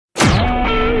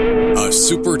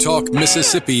SuperTalk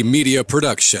Mississippi media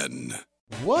production.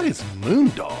 What is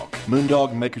Moondog?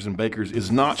 Moondog Makers and Bakers is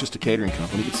not just a catering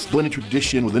company. It's blended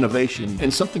tradition with innovation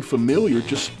and something familiar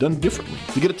just done differently.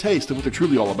 To get a taste of what they're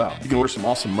truly all about, you can order some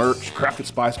awesome merch, crafted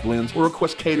spice blends, or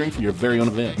request catering for your very own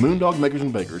event.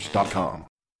 MoondogMakersandBakers.com.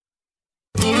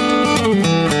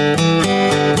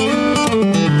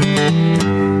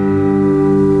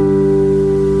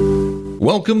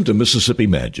 Welcome to Mississippi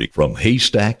Magic, from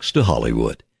haystacks to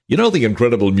Hollywood. You know, the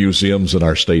incredible museums in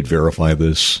our state verify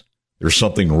this. There's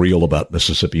something real about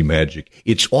Mississippi Magic.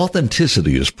 Its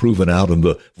authenticity is proven out in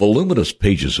the voluminous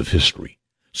pages of history.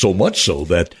 So much so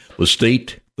that the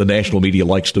state the national media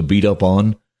likes to beat up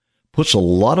on puts a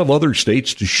lot of other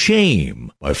states to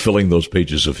shame by filling those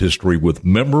pages of history with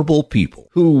memorable people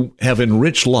who have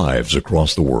enriched lives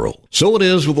across the world. So it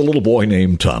is with a little boy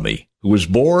named Tommy, who was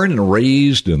born and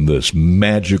raised in this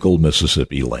magical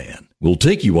Mississippi land. We'll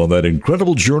take you on that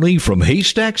incredible journey from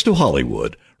haystacks to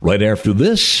Hollywood right after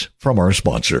this from our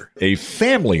sponsor, a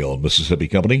family-owned Mississippi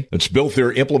company that's built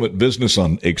their implement business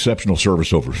on exceptional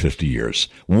service over 50 years.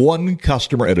 One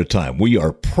customer at a time. We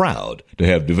are proud to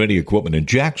have Divinity Equipment in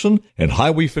Jackson and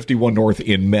Highway 51 North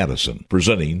in Madison,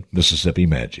 presenting Mississippi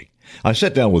Magic. I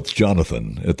sat down with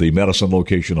Jonathan at the Madison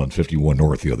location on 51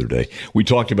 North the other day. We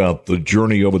talked about the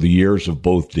journey over the years of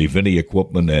both Divinity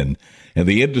Equipment and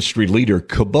the industry leader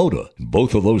Kubota.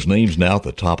 Both of those names now at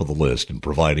the top of the list in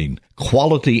providing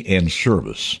quality and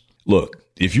service. Look,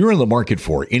 if you're in the market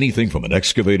for anything from an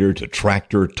excavator to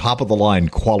tractor, top-of-the-line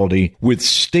quality with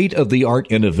state-of-the-art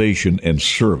innovation and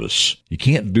service, you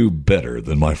can't do better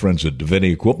than my friends at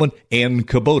Divinity Equipment and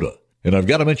Kubota. And I've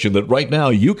got to mention that right now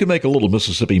you can make a little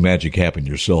Mississippi magic happen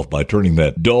yourself by turning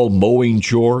that dull mowing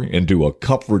chore into a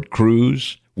comfort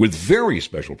cruise with very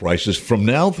special prices from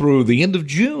now through the end of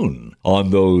June on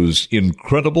those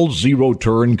incredible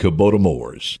zero-turn Kubota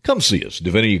mowers. Come see us.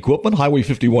 Divinity Equipment, Highway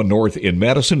 51 North in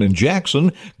Madison and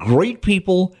Jackson. Great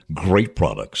people, great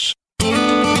products.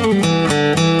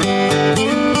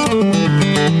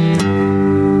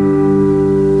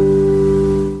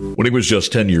 When he was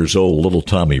just 10 years old, little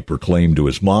Tommy proclaimed to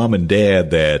his mom and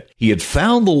dad that he had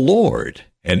found the Lord.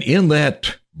 And in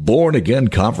that born-again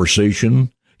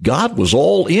conversation, God was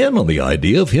all in on the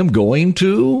idea of him going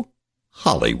to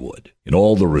Hollywood. In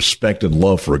all the respect and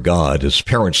love for God, his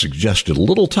parents suggested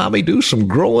little Tommy do some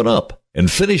growing up and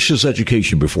finish his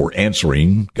education before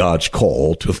answering God's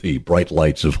call to the bright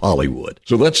lights of Hollywood.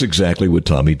 So that's exactly what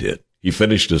Tommy did. He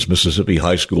finished his Mississippi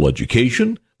high school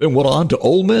education, then went on to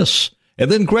Ole Miss,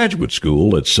 and then graduate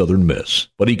school at Southern Miss.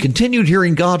 But he continued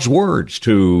hearing God's words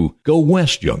to go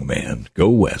west, young man, go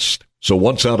west. So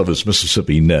once out of his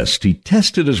Mississippi nest, he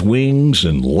tested his wings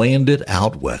and landed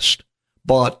out west.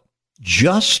 But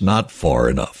just not far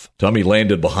enough. Tommy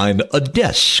landed behind a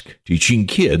desk teaching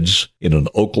kids in an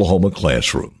Oklahoma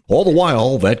classroom. All the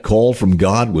while, that call from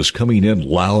God was coming in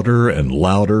louder and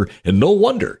louder, and no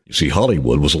wonder. You see,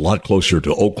 Hollywood was a lot closer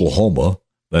to Oklahoma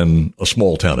than a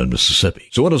small town in Mississippi.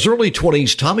 So in his early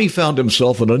 20s, Tommy found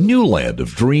himself in a new land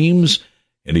of dreams,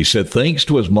 and he said thanks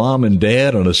to his mom and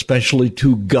dad, and especially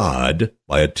to God,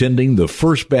 by attending the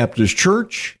First Baptist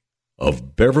Church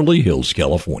of Beverly Hills,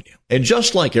 California. And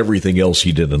just like everything else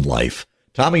he did in life,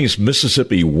 Tommy's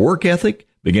Mississippi work ethic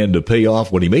began to pay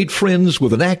off when he made friends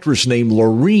with an actress named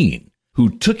Lorene,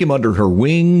 who took him under her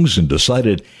wings and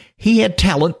decided he had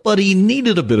talent, but he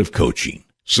needed a bit of coaching.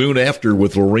 Soon after,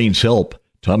 with Lorene's help,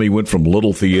 Tommy went from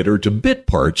little theater to bit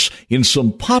parts in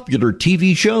some popular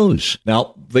TV shows.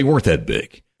 Now, they weren't that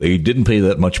big. They didn't pay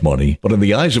that much money, but in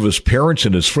the eyes of his parents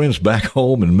and his friends back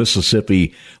home in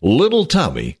Mississippi, little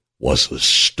Tommy was a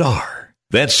star.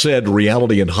 That said,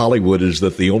 reality in Hollywood is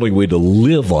that the only way to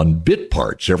live on bit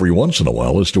parts every once in a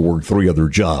while is to work 3 other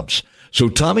jobs. So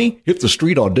Tommy hit the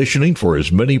street auditioning for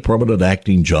as many permanent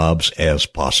acting jobs as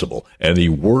possible, and he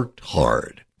worked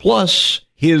hard. Plus,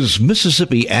 his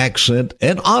Mississippi accent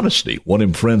and honesty won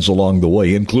him friends along the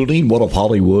way, including one of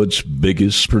Hollywood's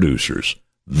biggest producers.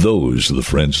 Those are the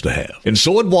friends to have. And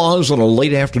so it was on a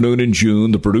late afternoon in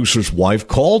June, the producer's wife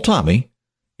called Tommy,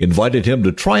 invited him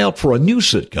to try out for a new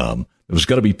sitcom that was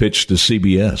going to be pitched to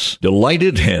CBS.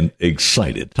 Delighted and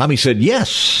excited, Tommy said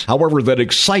yes. However, that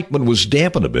excitement was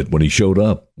dampened a bit when he showed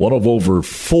up. One of over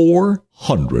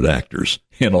 400 actors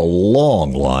in a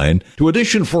long line to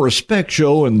audition for a spec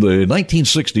show in the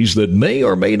 1960s that may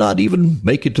or may not even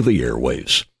make it to the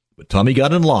airwaves. But Tommy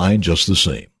got in line just the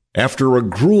same. After a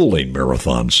grueling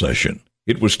marathon session,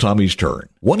 it was Tommy's turn.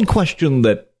 One question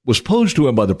that was posed to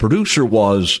him by the producer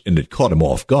was, and it caught him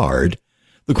off guard,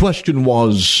 the question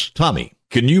was, Tommy,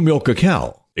 can you milk a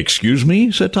cow? Excuse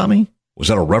me, said Tommy. Was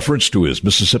that a reference to his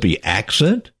Mississippi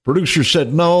accent? Producer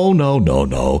said,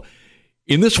 no.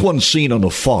 In this one scene on the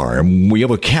farm, we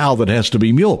have a cow that has to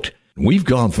be milked. We've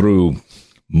gone through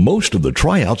most of the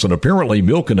tryouts, and apparently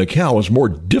milking a cow is more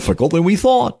difficult than we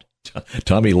thought.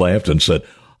 Tommy laughed and said,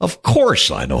 of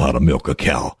course I know how to milk a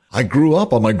cow. I grew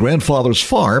up on my grandfather's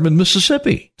farm in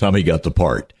Mississippi. Tommy got the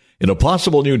part in a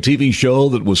possible new TV show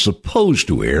that was supposed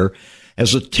to air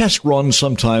as a test run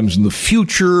sometimes in the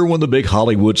future when the big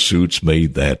Hollywood suits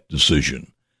made that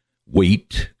decision.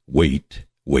 Wait.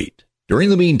 During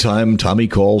the meantime, Tommy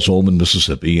calls home in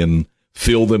Mississippi and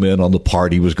filled them in on the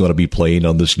part he was going to be playing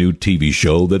on this new TV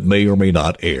show that may or may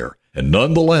not air. And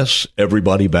nonetheless,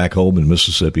 everybody back home in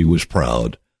Mississippi was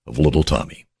proud of little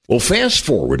Tommy. Well, fast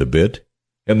forward a bit,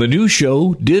 and the new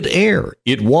show did air.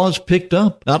 It was picked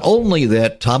up. Not only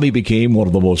that, Tommy became one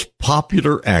of the most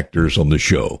popular actors on the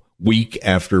show, week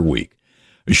after week.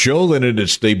 A show that in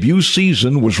its debut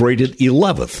season was rated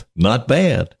 11th, not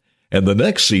bad. And the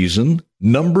next season,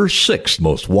 number 6th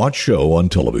most watched show on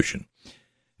television.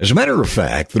 As a matter of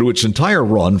fact, through its entire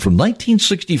run from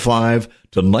 1965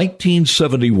 to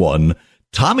 1971,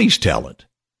 Tommy's talent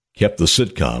kept the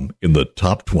sitcom in the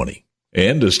top 20.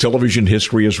 And as television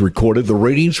history has recorded, the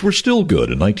ratings were still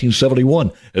good in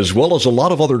 1971, as well as a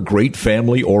lot of other great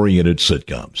family-oriented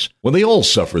sitcoms, when they all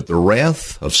suffered the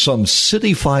wrath of some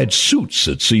cityfied suits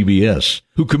at CBS,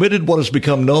 who committed what has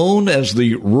become known as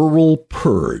the rural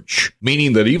purge,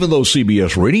 meaning that even though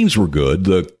CBS ratings were good,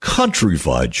 the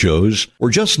countryfied shows were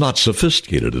just not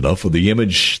sophisticated enough for the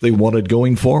image they wanted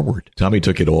going forward. Tommy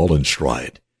took it all in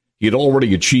stride. He had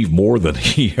already achieved more than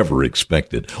he ever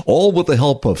expected, all with the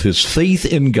help of his faith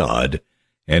in God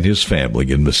and his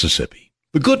family in Mississippi.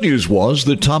 The good news was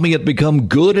that Tommy had become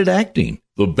good at acting.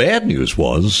 The bad news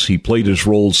was he played his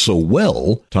roles so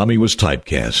well, Tommy was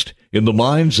typecast in the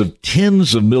minds of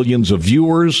tens of millions of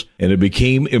viewers, and it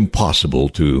became impossible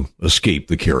to escape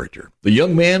the character. The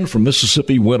young man from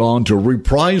Mississippi went on to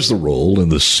reprise the role in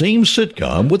the same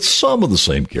sitcom with some of the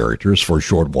same characters for a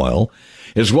short while,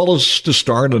 as well as to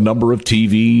star in a number of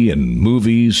TV and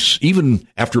movies, even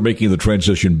after making the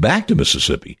transition back to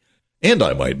Mississippi. And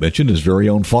I might mention his very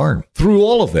own farm. Through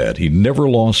all of that, he never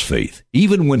lost faith.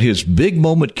 Even when his big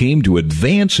moment came to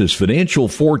advance his financial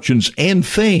fortunes and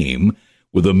fame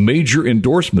with a major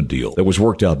endorsement deal that was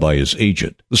worked out by his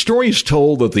agent. The story is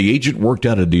told that the agent worked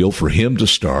out a deal for him to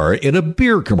star in a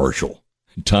beer commercial.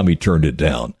 Tommy turned it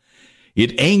down.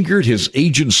 It angered his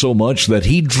agent so much that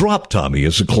he dropped Tommy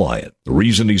as a client. The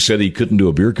reason he said he couldn't do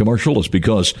a beer commercial is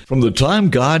because from the time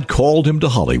God called him to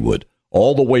Hollywood,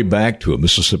 all the way back to a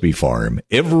Mississippi farm,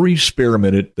 every spare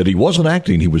minute that he wasn't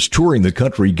acting, he was touring the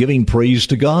country giving praise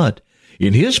to God.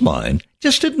 In his mind,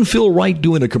 just didn't feel right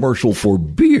doing a commercial for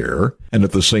beer and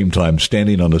at the same time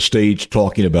standing on a stage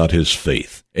talking about his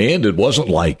faith. And it wasn't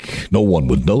like no one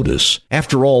would notice.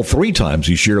 After all, 3 times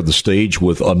he shared the stage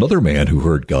with another man who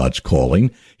heard God's calling.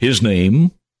 His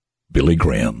name, Billy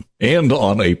Graham. And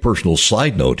on a personal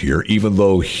side note here, even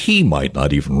though he might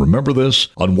not even remember this,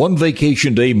 on one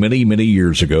vacation day many, many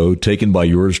years ago, taken by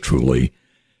yours truly,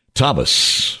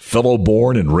 Thomas, fellow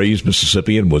born and raised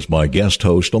Mississippian, was my guest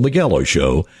host on The Gallo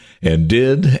Show and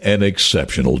did an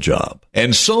exceptional job.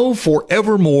 And so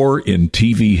forevermore in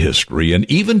TV history, and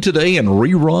even today in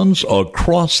reruns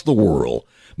across the world,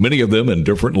 many of them in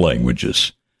different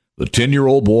languages. The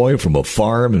 10-year-old boy from a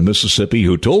farm in Mississippi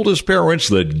who told his parents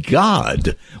that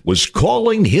God was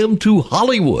calling him to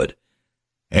Hollywood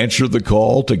answered the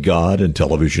call to God in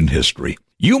television history.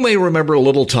 You may remember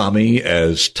little Tommy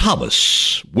as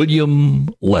Thomas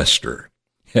William Lester.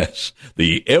 Yes,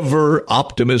 the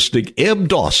ever-optimistic Eb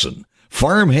Dawson,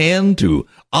 farmhand to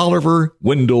Oliver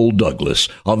Wendell Douglas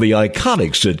on the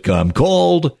iconic sitcom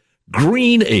called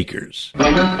Green Acres.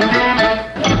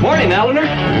 Morning, Eleanor.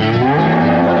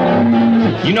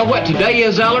 You know what today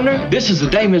is, Eleanor? This is the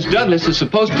day Miss Douglas is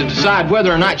supposed to decide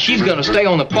whether or not she's going to stay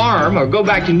on the farm or go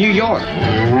back to New York.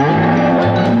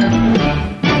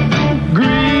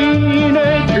 Green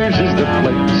Acres is the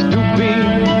place to be.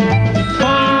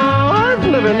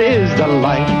 Farm living is the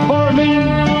life for me.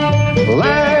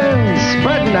 Land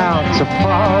spreading out so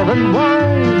far and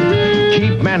wide.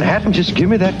 Keep Manhattan, just give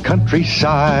me that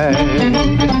countryside.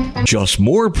 Just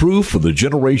more proof for the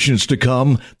generations to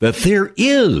come that there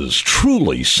is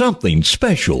truly something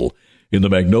special in the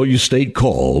Magnolia State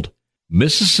called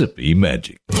Mississippi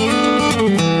Magic. A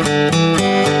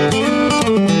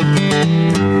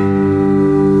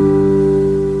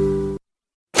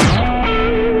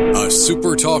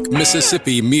SuperTalk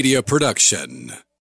Mississippi media production.